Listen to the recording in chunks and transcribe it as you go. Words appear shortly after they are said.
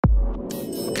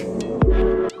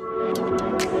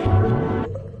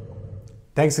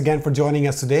Thanks again for joining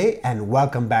us today, and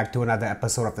welcome back to another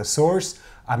episode of The Source.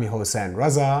 I'm your host, San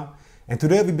Raza, and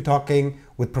today we'll be talking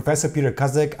with Professor Peter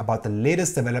Kuzik about the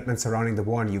latest developments surrounding the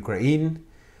war in Ukraine.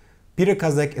 Peter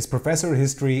Kuzik is Professor of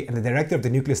History and the Director of the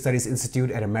Nuclear Studies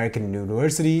Institute at American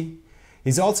University.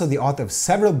 He's also the author of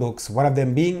several books, one of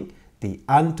them being The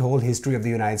Untold History of the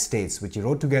United States, which he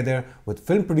wrote together with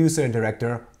film producer and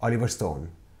director Oliver Stone.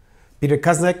 Peter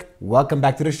Kuzik, welcome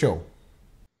back to the show.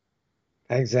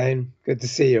 Thanks, Zane. Good to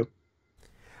see you.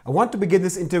 I want to begin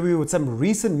this interview with some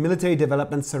recent military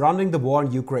developments surrounding the war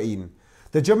in Ukraine.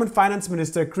 The German Finance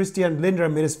Minister Christian Lindner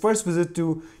made his first visit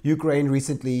to Ukraine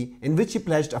recently, in which he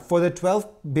pledged a further 12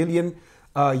 billion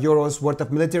euros worth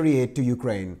of military aid to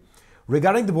Ukraine.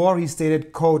 Regarding the war, he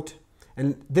stated, quote,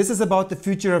 "And this is about the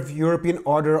future of European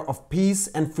order of peace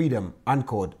and freedom,"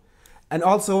 unquote. And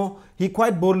also, he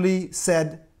quite boldly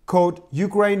said, quote,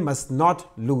 "Ukraine must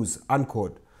not lose,"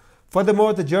 unquote.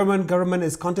 Furthermore, the German government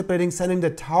is contemplating sending the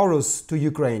Taurus to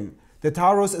Ukraine. The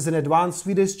Taurus is an advanced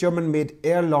Swedish-German-made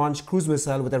air-launched cruise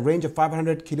missile with a range of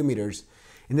 500 kilometers.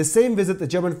 In the same visit, the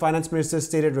German finance minister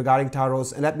stated regarding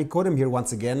Taurus, and let me quote him here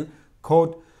once again,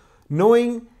 quote,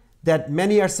 "Knowing that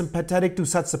many are sympathetic to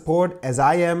such support, as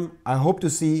I am, I hope to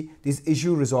see this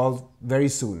issue resolved very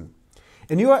soon."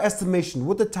 In your estimation,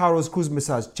 would the Taurus cruise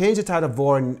missiles change the tide of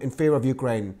war in favor of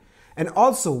Ukraine? And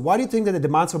also, why do you think that the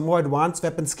demands for more advanced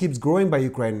weapons keeps growing by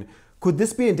Ukraine? Could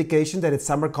this be an indication that its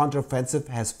summer counteroffensive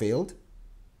has failed?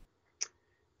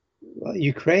 Well,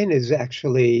 Ukraine is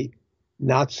actually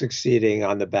not succeeding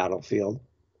on the battlefield.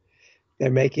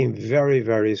 They're making very,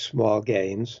 very small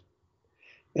gains.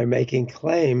 They're making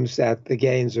claims that the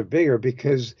gains are bigger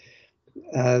because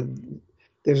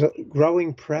there's a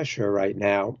growing pressure right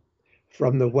now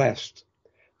from the West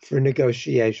for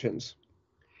negotiations.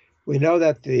 We know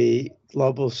that the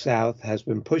Global South has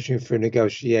been pushing for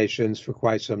negotiations for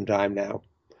quite some time now.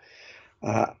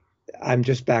 I'm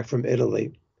just back from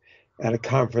Italy at a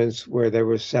conference where there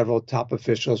were several top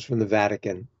officials from the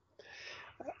Vatican.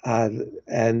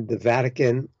 And the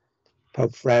Vatican,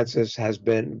 Pope Francis, has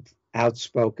been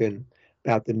outspoken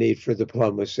about the need for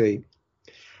diplomacy.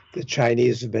 The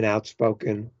Chinese have been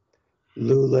outspoken.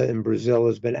 Lula in Brazil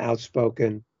has been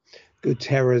outspoken.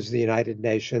 Guterres, the United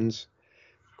Nations,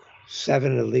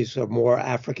 7 at least or more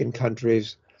African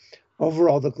countries.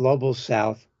 Overall, the Global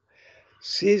South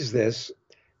sees this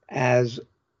as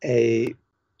in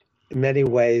many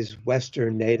ways,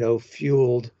 Western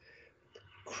NATO-fueled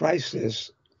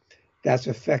crisis that's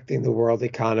affecting the world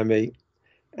economy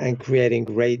and creating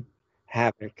great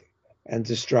havoc and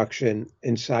destruction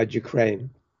inside Ukraine.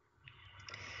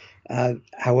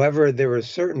 However, there are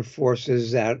certain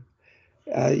forces that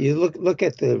you look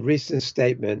at the recent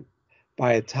statement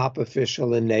by a top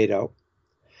official in NATO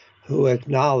who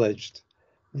acknowledged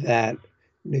that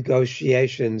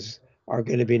negotiations are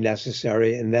going to be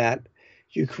necessary and that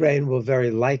Ukraine will very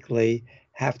likely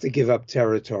have to give up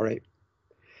territory.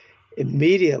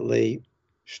 Immediately,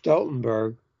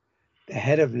 Stoltenberg, the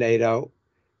head of NATO,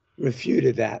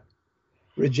 refuted that,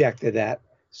 rejected that,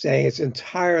 saying it's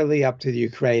entirely up to the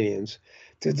Ukrainians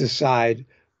to decide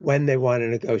when they want to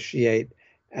negotiate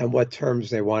and what terms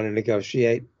they want to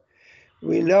negotiate.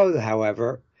 We know,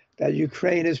 however, that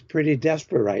Ukraine is pretty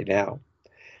desperate right now.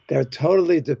 They're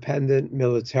totally dependent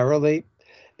militarily.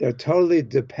 They're totally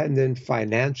dependent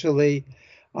financially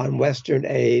on Western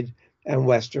aid and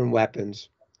Western weapons.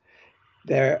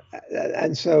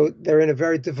 And so they're in a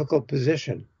very difficult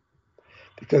position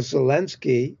because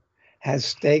Zelensky has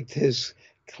staked his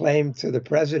claim to the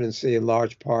presidency in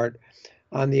large part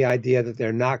on the idea that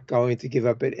they're not going to give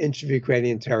up an inch of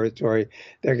Ukrainian territory.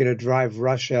 They're going to drive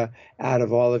Russia out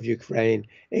of all of Ukraine,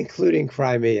 including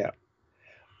Crimea.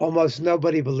 Almost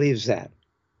nobody believes that.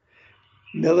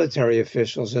 Military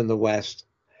officials in the West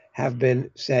have been,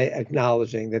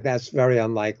 acknowledging that that's very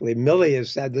unlikely. Milley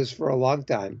has said this for a long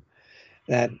time,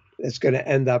 that it's going to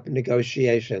end up in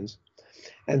negotiations.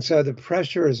 And so the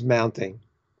pressure is mounting.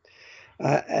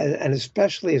 And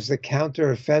especially as the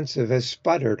counteroffensive has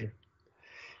sputtered.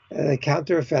 The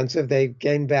counteroffensive, they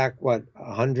gained back,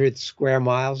 100 square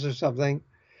miles or something?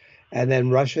 And then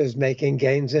Russia is making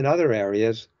gains in other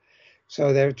areas.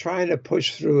 So they're trying to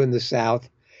push through in the south.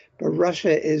 But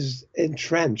Russia is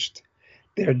entrenched.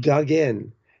 They're dug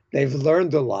in. They've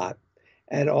learned a lot.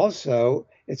 And also,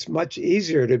 it's much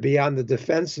easier to be on the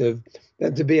defensive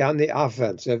than to be on the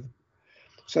offensive.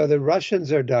 So the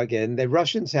Russians are dug in. The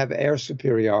Russians have air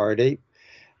superiority.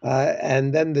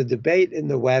 And then the debate in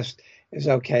the West is,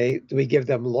 okay, do we give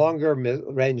them longer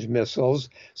range missiles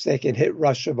so they can hit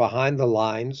Russia behind the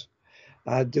lines?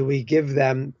 Do we give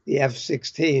them the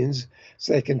F-16s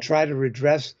so they can try to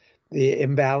redress the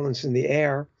imbalance in the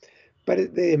air,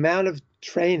 but the amount of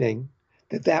training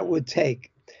that would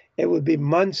take, it would be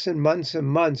months and months and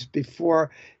months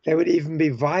before they would even be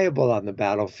viable on the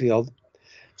battlefield.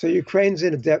 So Ukraine's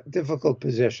in a difficult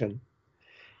position.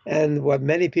 And what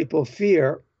many people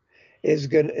fear is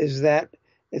that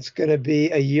it's going to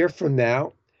be a year from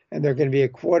now, and there are going to be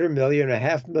 250,000,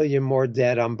 500,000 more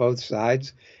dead on both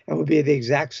sides, and we'll be at the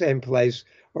exact same place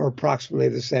or approximately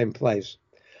the same place.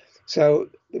 So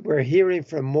we're hearing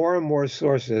from more and more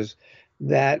sources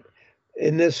that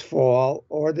in this fall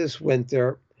or this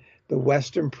winter, the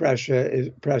Western pressure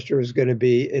is going to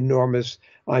be enormous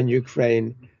on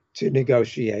Ukraine to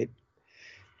negotiate.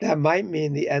 That might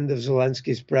mean the end of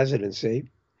Zelensky's presidency,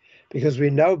 because we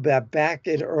know that back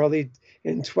in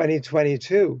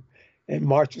 2022, in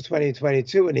March of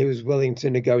 2022, when he was willing to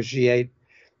negotiate,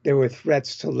 there were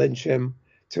threats to lynch him,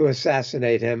 to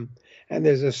assassinate him. And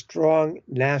there's a strong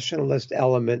nationalist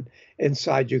element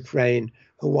inside Ukraine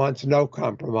who wants no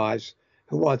compromise,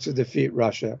 who wants to defeat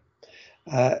Russia.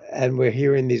 And we're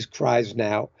hearing these cries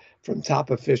now from top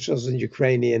officials in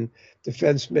Ukrainian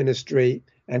defense ministry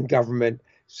and government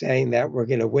saying that we're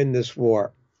going to win this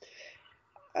war.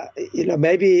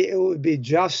 Maybe it would be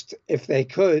just if they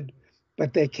could,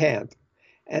 but they can't.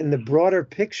 And the broader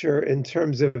picture in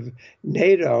terms of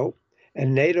NATO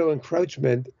and NATO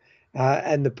encroachment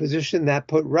and the position that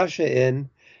put Russia in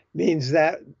means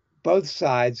that both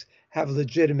sides have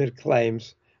legitimate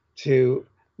claims to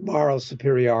moral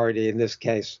superiority in this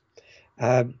case.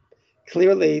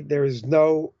 Clearly, there is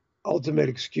no ultimate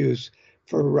excuse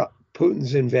for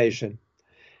Putin's invasion.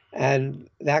 And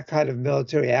that kind of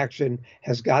military action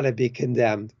has got to be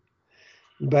condemned.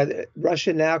 But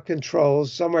Russia now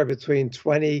controls somewhere between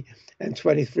 20 and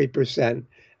 23%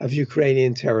 of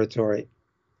Ukrainian territory.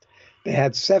 They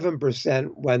had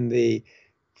 7% when the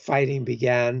fighting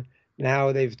began.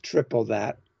 Now they've tripled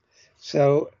that.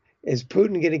 So is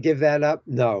Putin going to give that up?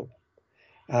 No.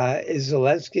 Is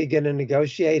Zelensky going to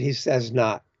negotiate? He says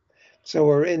not. So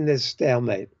we're in this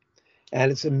stalemate,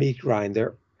 and it's a meat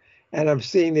grinder. And I'm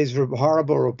seeing these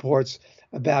horrible reports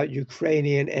about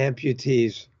Ukrainian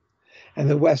amputees. And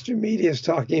the Western media is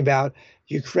talking about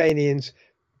Ukrainians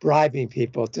bribing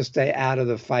people to stay out of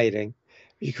the fighting,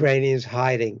 Ukrainians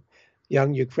hiding,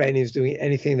 young Ukrainians doing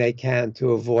anything they can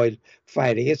to avoid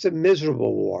fighting. It's a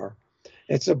miserable war.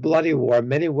 It's a bloody war. In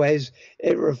many ways,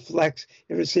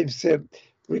 it seems to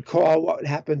recall what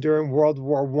happened during World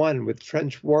War I with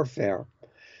trench warfare.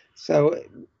 So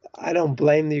I don't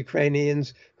blame the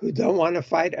Ukrainians who don't want to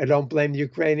fight. I don't blame the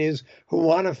Ukrainians who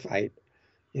want to fight.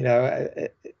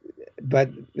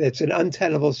 But it's an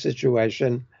untenable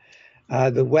situation.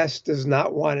 The West does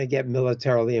not want to get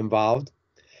militarily involved.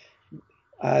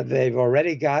 They've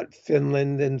already got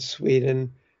Finland and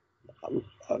Sweden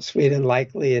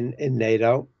likely in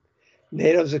NATO.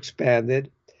 NATO's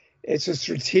expanded. It's a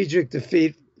strategic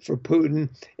defeat for Putin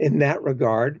in that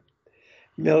regard.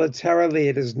 Militarily,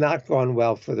 it has not gone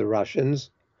well for the Russians.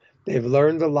 They've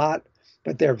learned a lot,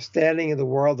 but their standing in the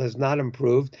world has not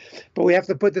improved. But we have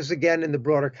to put this again in the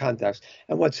broader context.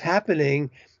 And what's happening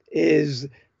is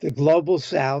the global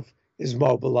South is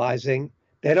mobilizing.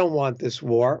 They don't want this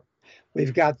war.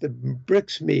 We've got the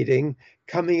BRICS meeting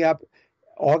coming up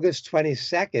August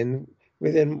 22nd,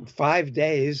 within 5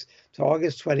 days to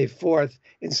August 24th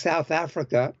in South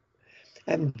Africa.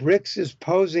 And BRICS is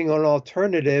posing an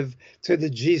alternative to the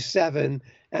G7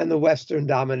 and the Western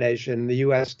domination, the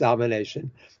U.S.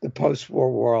 domination, the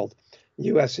post-war world,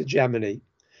 U.S. hegemony.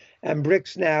 And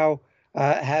BRICS now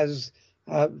has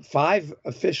 5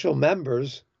 official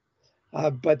members,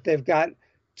 but they've got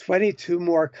 22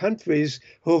 more countries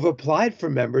who have applied for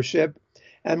membership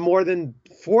and more than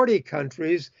 40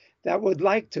 countries that would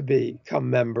like to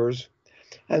become members.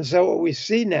 And so what we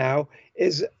see now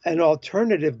is an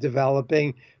alternative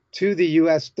developing to the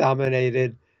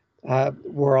U.S.-dominated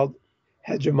world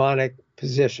hegemonic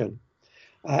position.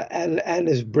 And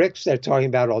as BRICS, they're talking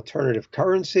about alternative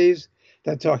currencies.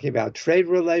 They're talking about trade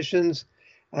relations.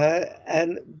 So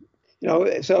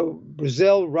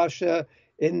Brazil, Russia,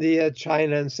 India,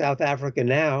 China, and South Africa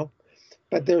now.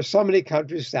 But there are so many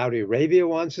countries. Saudi Arabia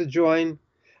wants to join.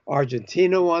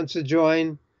 Argentina wants to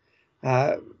join.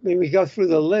 We go through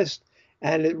the list,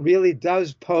 and it really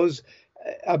does pose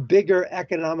a bigger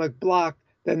economic bloc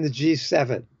than the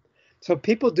G7. So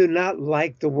people do not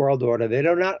like the world order. They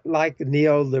do not like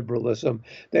neoliberalism.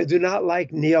 They do not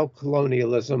like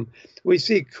neocolonialism. We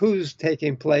see coups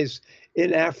taking place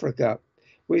in Africa.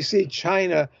 We see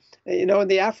China,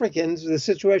 and the Africans, the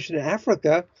situation in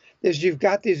Africa is you've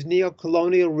got these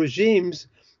neocolonial regimes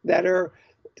that are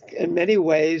in many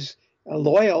ways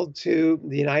loyal to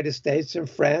the United States and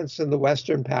France and the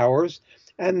Western powers,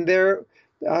 and they're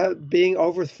being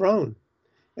overthrown.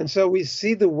 And so we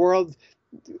see the world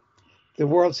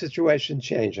situation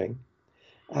changing.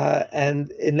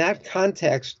 And in that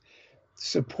context,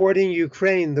 supporting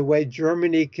Ukraine the way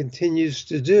Germany continues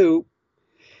to do,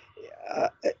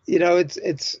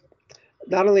 it's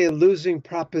not only a losing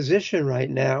proposition right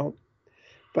now,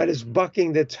 but it's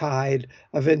bucking the tide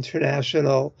of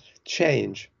international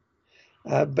change.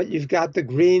 But you've got the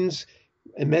Greens,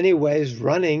 in many ways,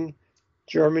 running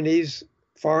Germany's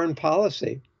foreign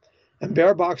policy. And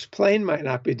Baerbock's plane might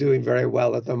not be doing very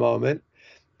well at the moment,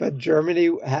 but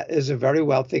Germany is a very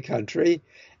wealthy country,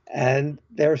 and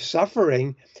they're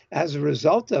suffering as a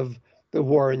result of the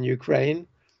war in Ukraine,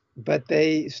 but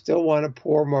they still want to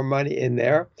pour more money in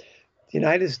there. The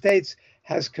United States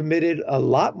has committed a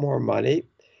lot more money,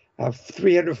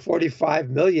 $345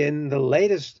 million, the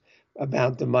latest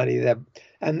amount of money that,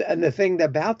 and the thing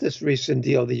about this recent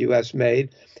deal the U.S. made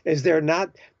is they're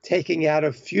not taking out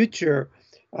of future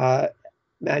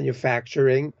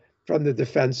manufacturing from the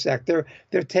defense sector.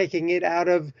 They're taking it out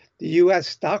of the U.S.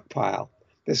 stockpile,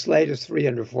 this latest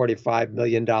 $345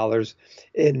 million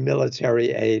in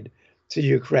military aid to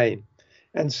Ukraine.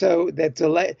 And so that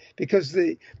delay, because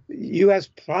the U.S.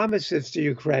 promises to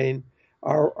Ukraine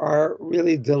are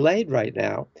really delayed right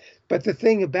now. But the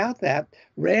thing about that,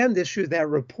 Rand issued that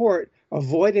report,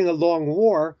 Avoiding a Long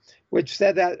War, which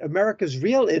said that America's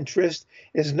real interest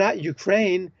is not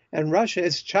Ukraine and Russia,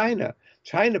 it's China.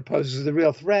 China poses the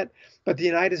real threat, but the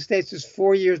United States is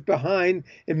 4 years behind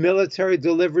in military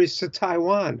deliveries to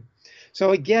Taiwan.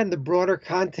 So again, the broader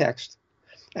context.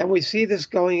 And we see this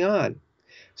going on.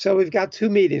 So we've got two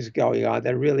meetings going on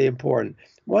that are really important.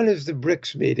 One is the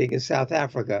BRICS meeting in South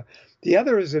Africa. The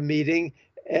other is a meeting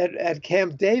at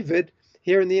Camp David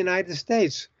here in the United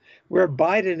States, where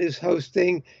Biden is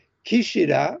hosting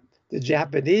Kishida, the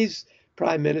Japanese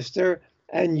prime minister,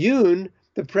 and Yoon,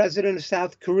 the president of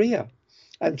South Korea,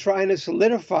 and trying to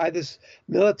solidify this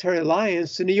military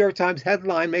alliance. The New York Times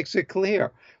headline makes it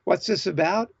clear. What's this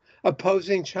about?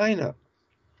 Opposing China.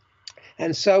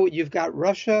 And so you've got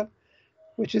Russia,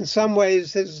 which in some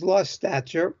ways has lost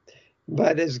stature,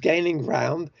 but is gaining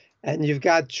ground. And you've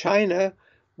got China,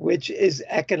 which is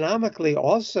economically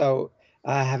also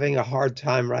having a hard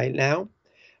time right now.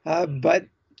 But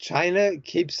China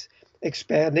keeps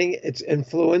expanding its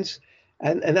influence.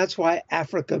 And that's why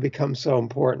Africa becomes so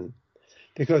important,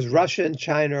 because Russia and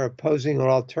China are opposing an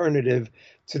alternative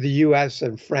to the US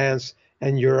and France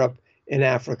and Europe in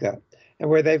Africa, and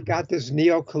where they've got this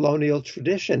neo-colonial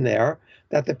tradition there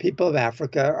that the people of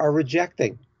Africa are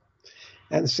rejecting.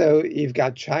 And so you've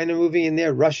got China moving in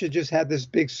there. Russia just had this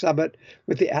big summit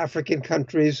with the African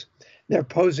countries. They're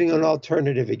posing an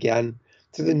alternative again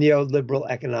to the neoliberal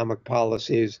economic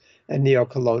policies and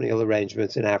neo-colonial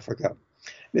arrangements in Africa.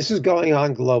 This is going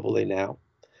on globally now.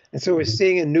 And so we're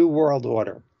seeing a new world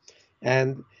order.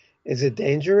 And is it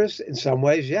dangerous? In some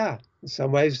ways, yeah. In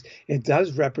some ways, it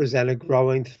does represent a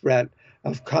growing threat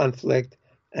of conflict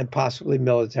and possibly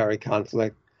military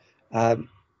conflict,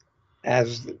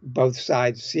 as both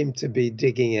sides seem to be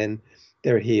digging in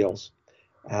their heels.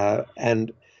 But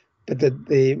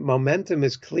the momentum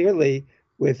is clearly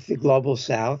with the global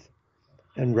South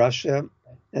and Russia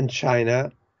and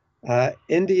China.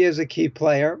 India is a key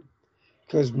player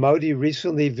because Modi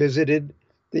recently visited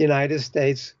the United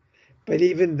States. But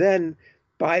even then,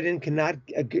 Biden cannot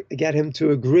get him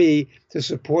to agree to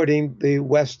supporting the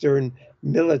Western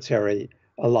military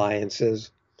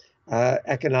alliances.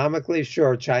 Economically,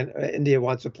 sure, India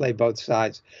wants to play both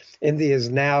sides. India is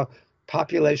now,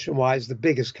 population-wise, the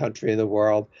biggest country in the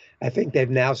world. I think they've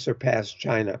now surpassed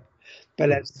China.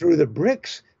 But as through the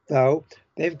BRICS, though,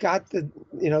 they've got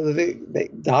they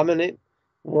dominate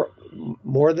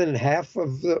more than half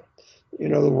of the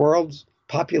world's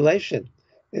population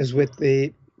is with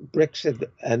the BRICS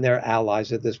and their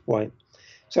allies at this point.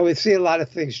 So we see a lot of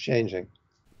things changing.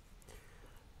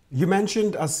 You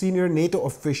mentioned a senior NATO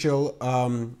official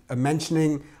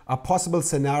mentioning a possible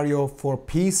scenario for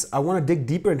peace. I want to dig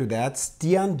deeper into that.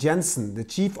 Stian Jensen, the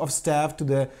chief of staff to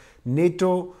the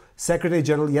NATO Secretary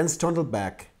General Jens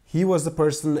Stoltenberg, he was the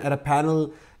person at a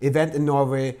panel event in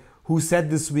Norway who said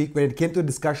this week when it came to a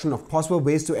discussion of possible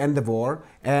ways to end the war,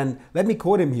 and let me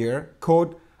quote him here,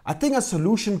 quote, "I think a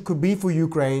solution could be for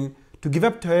Ukraine to give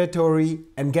up territory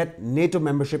and get NATO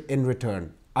membership in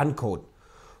return," unquote.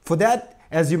 For that,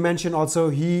 as you mentioned also,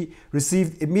 he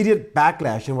received immediate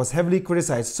backlash and was heavily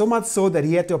criticized, so much so that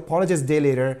he had to apologize a day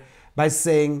later by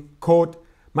saying, quote,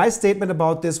 "My statement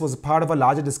about this was a part of a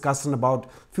larger discussion about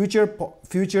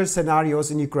future scenarios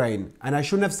in Ukraine, and I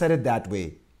shouldn't have said it that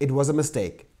way," It was a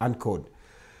mistake, unquote.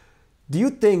 Do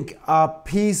you think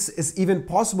peace is even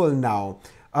possible now?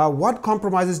 What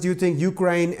compromises do you think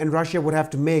Ukraine and Russia would have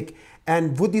to make?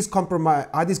 And are these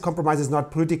compromises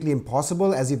not politically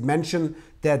impossible? As you've mentioned,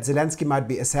 that Zelensky might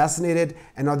be assassinated,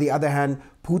 and on the other hand,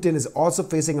 Putin is also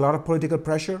facing a lot of political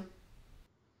pressure?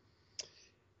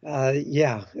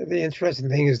 Yeah, the interesting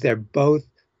thing is they're both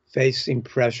facing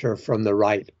pressure from the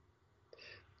right.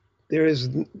 There is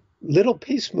little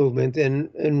peace movement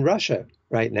in Russia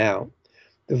right now.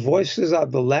 The voices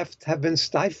of the left have been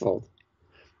stifled.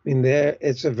 I mean,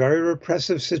 it's a very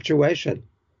repressive situation.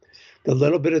 The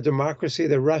little bit of democracy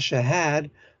that Russia had,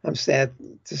 I'm sad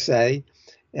to say,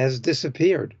 has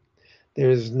disappeared. There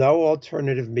is no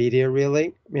alternative media, really.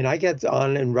 I mean, I get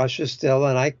on in Russia still,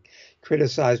 and I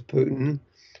criticize Putin,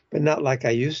 but not like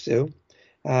I used to.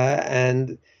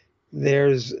 And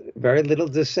there's very little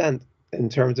dissent in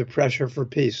terms of pressure for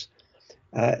peace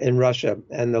in Russia.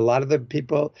 And a lot of the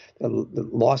people, the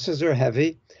losses are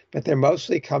heavy, but they're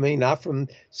mostly coming not from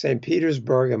St.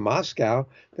 Petersburg and Moscow.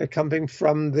 They're coming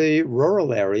from the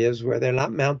rural areas where they're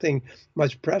not mounting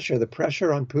much pressure. The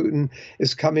pressure on Putin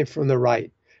is coming from the right,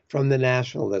 from the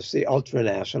nationalists, the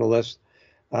ultra-nationalists,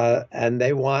 and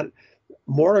they want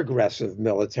more aggressive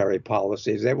military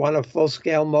policies. They want a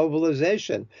full-scale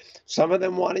mobilization. Some of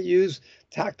them want to use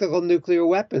tactical nuclear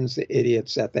weapons, the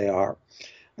idiots that they are.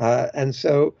 And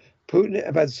so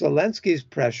Putin, but Zelensky's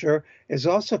pressure is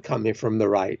also coming from the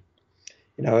right.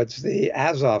 You know, it's the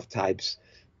Azov types,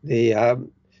 the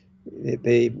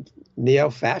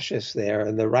neo-fascists there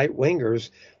and the right-wingers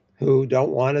who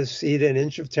don't want to cede an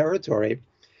inch of territory.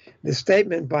 The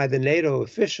statement by the NATO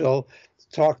official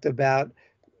talked about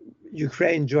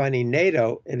Ukraine joining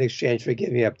NATO in exchange for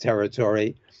giving up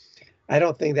territory. I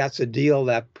don't think that's a deal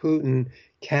that Putin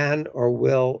can or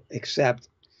will accept.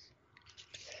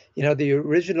 You know, the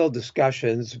original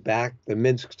discussions back, the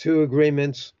Minsk II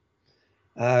agreements,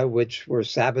 which were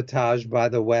sabotaged by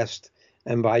the West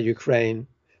and by Ukraine,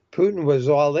 Putin was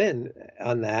all in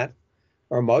on that,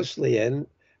 or mostly in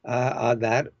on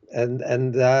that,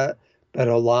 but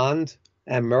Hollande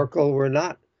and Merkel were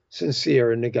not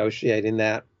sincere in negotiating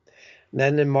that. And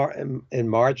then in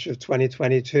March of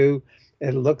 2022,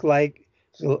 it looked like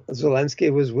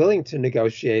Zelensky was willing to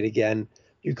negotiate again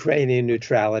Ukrainian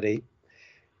neutrality.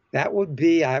 That would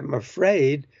be, I'm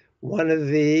afraid, one of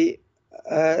the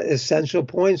essential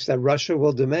points that Russia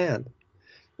will demand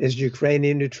is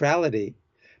Ukrainian neutrality.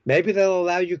 Maybe they'll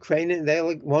allow Ukraine, they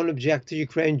won't object to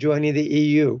Ukraine joining the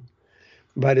EU.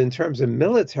 But in terms of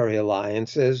military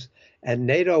alliances and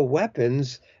NATO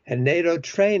weapons and NATO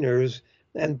trainers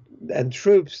and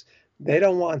troops, they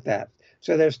don't want that.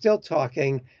 So they're still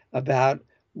talking about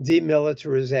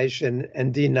demilitarization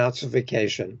and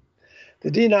denazification. The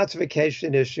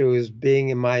denazification issue is being,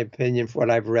 in my opinion, for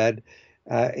what I've read,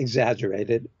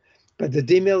 exaggerated. But the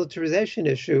demilitarization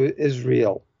issue is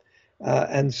real.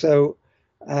 And so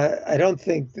I don't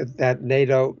think that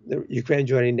NATO, Ukraine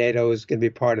joining NATO is going to be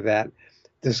part of that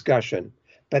discussion.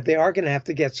 But they are going to have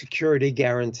to get security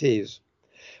guarantees.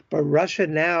 But Russia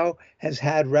now has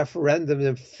had referendums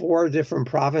in 4 different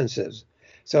provinces.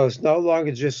 So it's no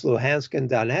longer just Luhansk and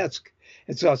Donetsk.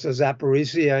 It's also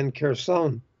Zaporizhia and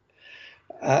Kherson.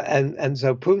 And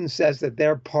so Putin says that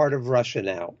they're part of Russia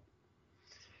now.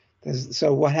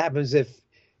 So what happens if,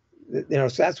 you know,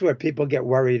 so that's where people get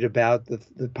worried about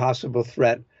the possible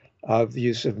threat of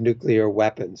use of nuclear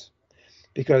weapons.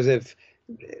 Because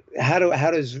how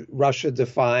does Russia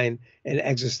define an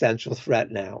existential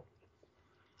threat now?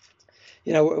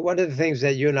 You know, one of the things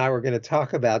that you and I were going to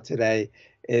talk about today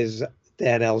is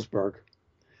Dan Ellsberg,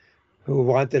 who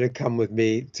wanted to come with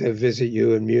me to visit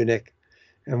you in Munich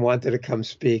and wanted to come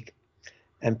speak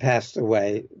and passed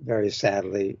away very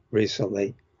sadly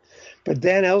recently. But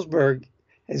Dan Ellsberg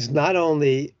is not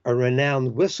only a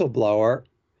renowned whistleblower,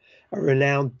 a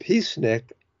renowned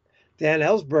peacenik. Dan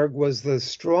Ellsberg was the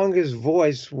strongest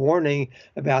voice warning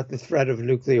about the threat of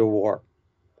nuclear war.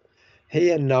 He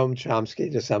and Noam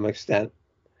Chomsky to some extent.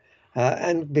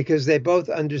 And because they both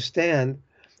understand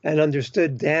and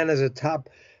understood Dan as a top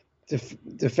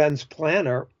defense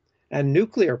planner and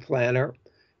nuclear planner.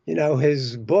 You know,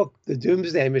 his book, The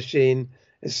Doomsday Machine,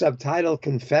 is subtitled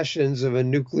Confessions of a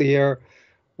Nuclear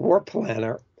War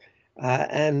Planner.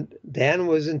 And Dan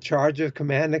was in charge of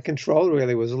command and control,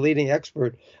 really, was a leading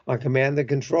expert on command and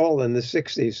control in the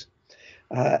 60s.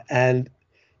 And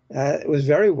was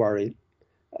very worried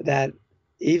that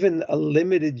even a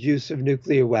limited use of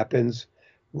nuclear weapons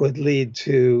would lead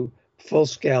to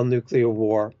full-scale nuclear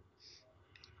war,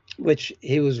 which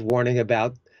he was warning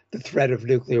about the threat of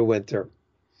nuclear winter.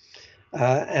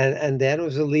 And Dan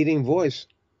was a leading voice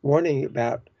warning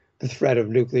about the threat of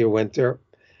nuclear winter,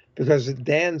 because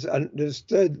Dan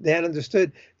understood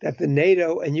that the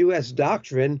NATO and U.S.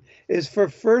 doctrine is for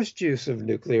first use of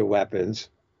nuclear weapons.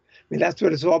 I mean, that's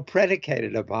what it's all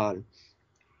predicated upon.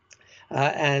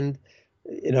 And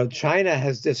China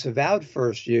has disavowed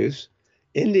first use.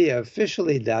 India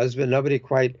officially does, but nobody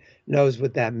quite knows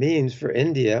what that means for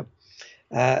India.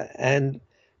 And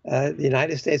the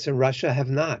United States and Russia have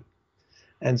not.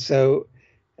 And so,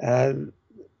 and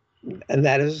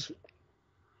that is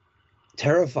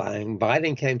terrifying.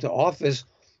 Biden came to office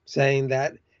saying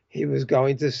that he was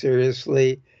going to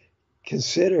seriously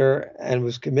consider and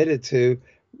was committed to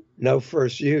no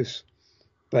first use.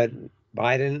 But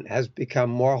Biden has become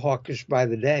more hawkish by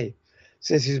the day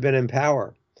since he's been in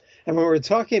power. And when we're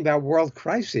talking about world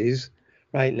crises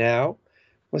right now,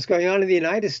 what's going on in the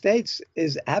United States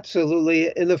is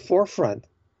absolutely in the forefront,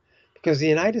 because the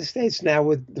United States now,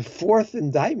 with the fourth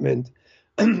indictment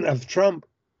of Trump,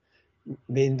 I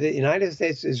mean, the United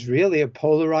States is really a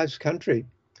polarized country.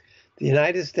 The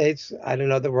United States, I don't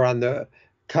know that we're on the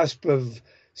cusp of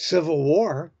civil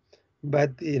war,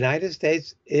 but the United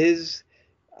States is,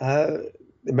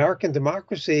 American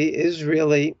democracy is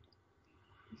really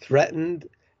threatened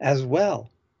as well.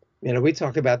 We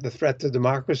talk about the threat to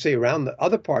democracy around the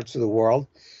other parts of the world,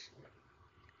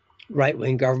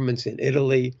 right-wing governments in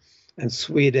Italy and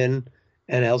Sweden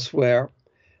and elsewhere,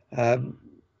 and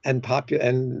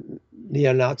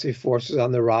neo-Nazi forces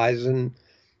on the rise. And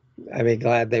I'm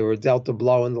glad they were dealt a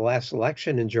blow in the last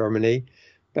election in Germany.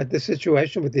 But the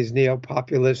situation with these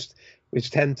neo-populists,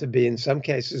 which tend to be in some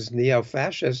cases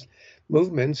neo-fascist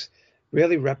movements,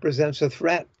 really represents a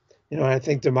threat. I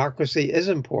think democracy is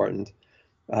important.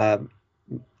 And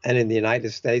in the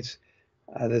United States,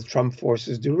 the Trump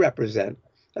forces do represent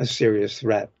a serious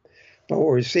threat. But what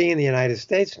we're seeing in the United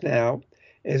States now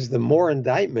is the more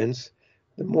indictments,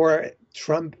 the more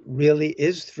Trump really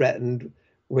is threatened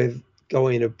with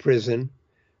going to prison,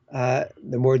 the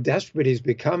more desperate he's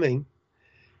becoming,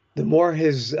 the more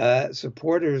his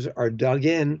supporters are dug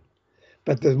in,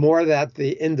 but the more that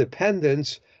the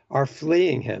independents are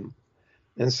fleeing him.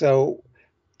 And so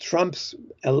Trump's,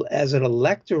 as an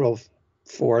electoral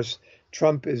force,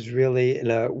 Trump is really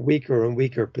in a weaker and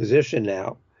weaker position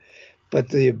now. But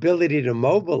the ability to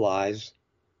mobilize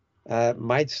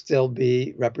might still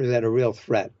represent a real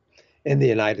threat in the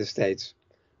United States.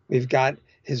 We've got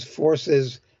his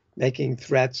forces making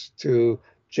threats to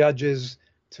judges,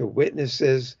 to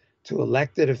witnesses, to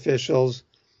elected officials,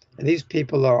 and these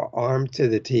people are armed to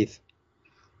the teeth.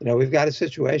 We've got a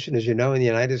situation, as you know, in the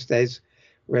United States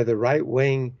where the right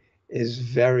wing is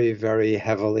very, very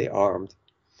heavily armed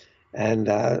and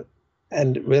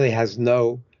really has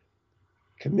no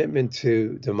commitment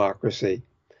to democracy.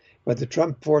 What the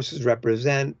Trump forces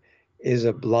represent is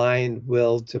a blind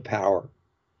will to power.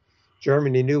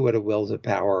 Germany knew what a will to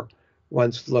power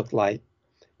once looked like,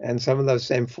 and some of those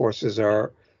same forces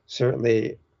are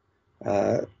certainly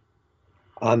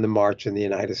on the march in the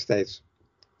United States.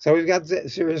 So we've got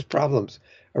serious problems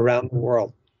around the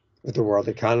world, with the world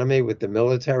economy, with the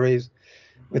militaries,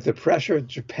 with the pressure.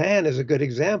 Japan is a good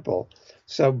example.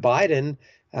 So Biden,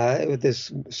 with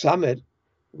this summit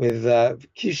with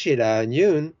Kishida and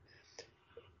Yoon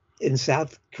in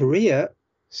South Korea,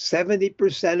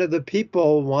 70% of the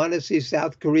people want to see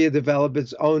South Korea develop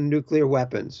its own nuclear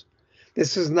weapons.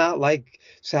 This is not like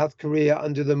South Korea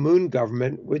under the Moon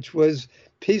government, which was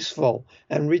peaceful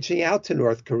and reaching out to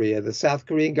North Korea. The South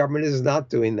Korean government is not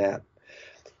doing that.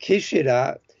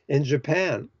 Kishida in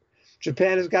Japan.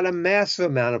 Japan has got a massive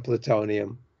amount of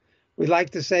plutonium. We like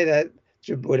to say that,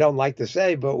 we don't like to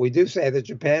say, but we do say that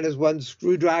Japan is one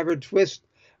screwdriver twist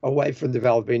away from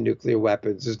developing nuclear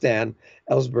weapons, as Dan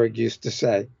Ellsberg used to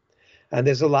say. And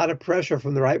there's a lot of pressure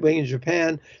from the right wing in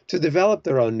Japan to develop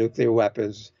their own nuclear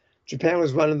weapons. Japan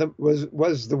was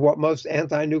was the most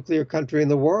anti-nuclear country in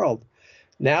the world.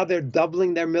 Now they're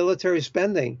doubling their military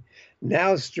spending.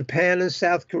 Now Japan and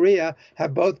South Korea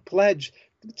have both pledged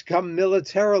to come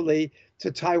militarily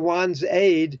to Taiwan's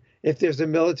aid if there's a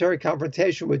military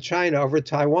confrontation with China over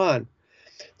Taiwan.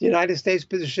 The United States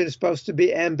position is supposed to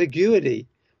be ambiguity,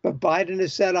 but Biden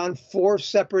has said on 4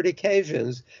 separate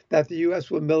occasions that the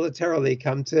U.S. will militarily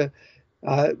come to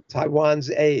Taiwan's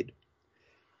aid.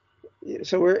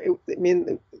 So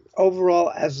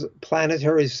overall, as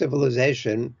planetary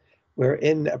civilization, we're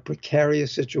in a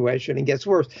precarious situation and gets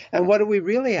worse. And what do we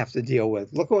really have to deal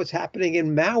with? Look at what's happening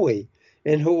in Maui,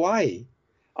 in Hawaii.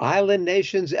 Island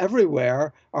nations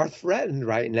everywhere are threatened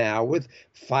right now with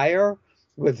fire,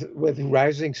 with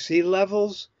rising sea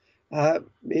levels.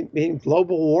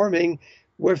 Global warming,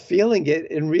 we're feeling it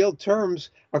in real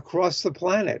terms across the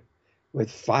planet,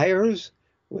 with fires,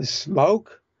 with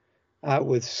smoke,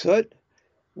 with soot,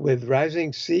 with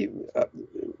rising sea,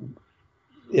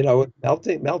 with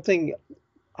melting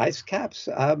ice caps.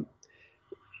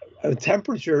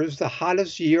 Temperatures the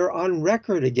hottest year on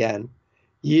record again,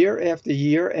 year after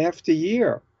year after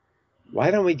year. Why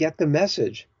don't we get the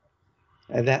message?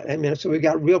 And so we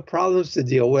got real problems to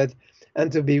deal with,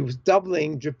 and to be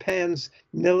doubling Japan's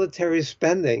military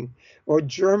spending, or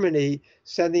Germany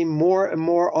sending more and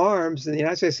more arms, and the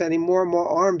United States sending more and more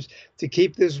arms to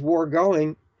keep this war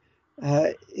going,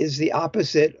 is the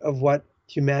opposite of what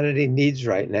humanity needs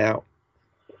right now.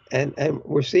 And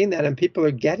we're seeing that, and people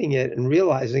are getting it and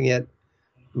realizing it,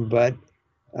 but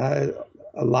a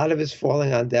lot of it's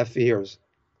falling on deaf ears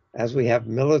as we have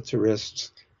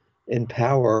militarists in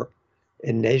power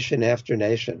in nation after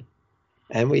nation.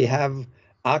 And we have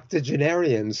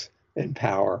octogenarians in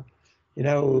power.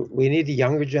 We need a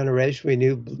younger generation. We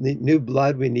need new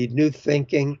blood. We need new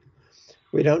thinking.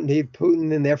 We don't need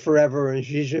Putin in there forever, and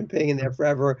Xi Jinping in there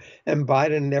forever, and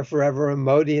Biden in there forever, and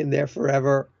Modi in there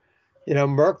forever.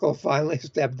 Merkel finally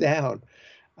stepped down.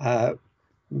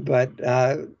 But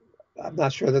I'm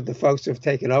not sure that the folks who have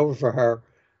taken over for her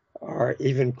are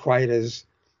even quite as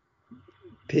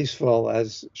peaceful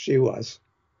as she was.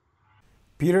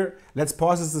 Peter, let's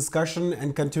pause this discussion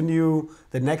and continue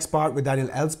the next part with Daniel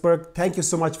Ellsberg. Thank you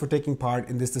so much for taking part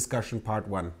in this discussion, part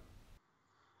 1.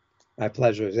 My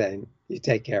pleasure, Zane. You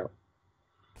take care.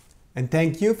 And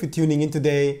thank you for tuning in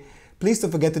today. Please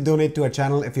don't forget to donate to our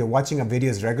channel if you're watching our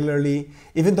videos regularly.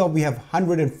 Even though we have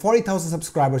 140,000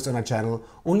 subscribers on our channel,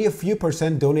 only a few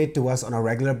 % donate to us on a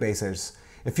regular basis.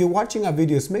 If you're watching our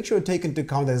videos, make sure to take into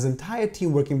account that there's an entire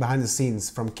team working behind the scenes,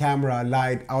 from camera,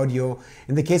 light, audio,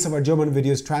 in the case of our German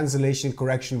videos, translation,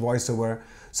 correction, voiceover.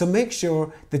 So make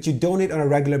sure that you donate on a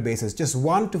regular basis, just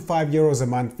 €1 to €5 a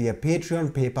month via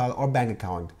Patreon, PayPal, or bank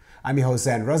account. I'm your host,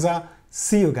 Zan Raza.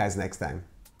 See you guys next time.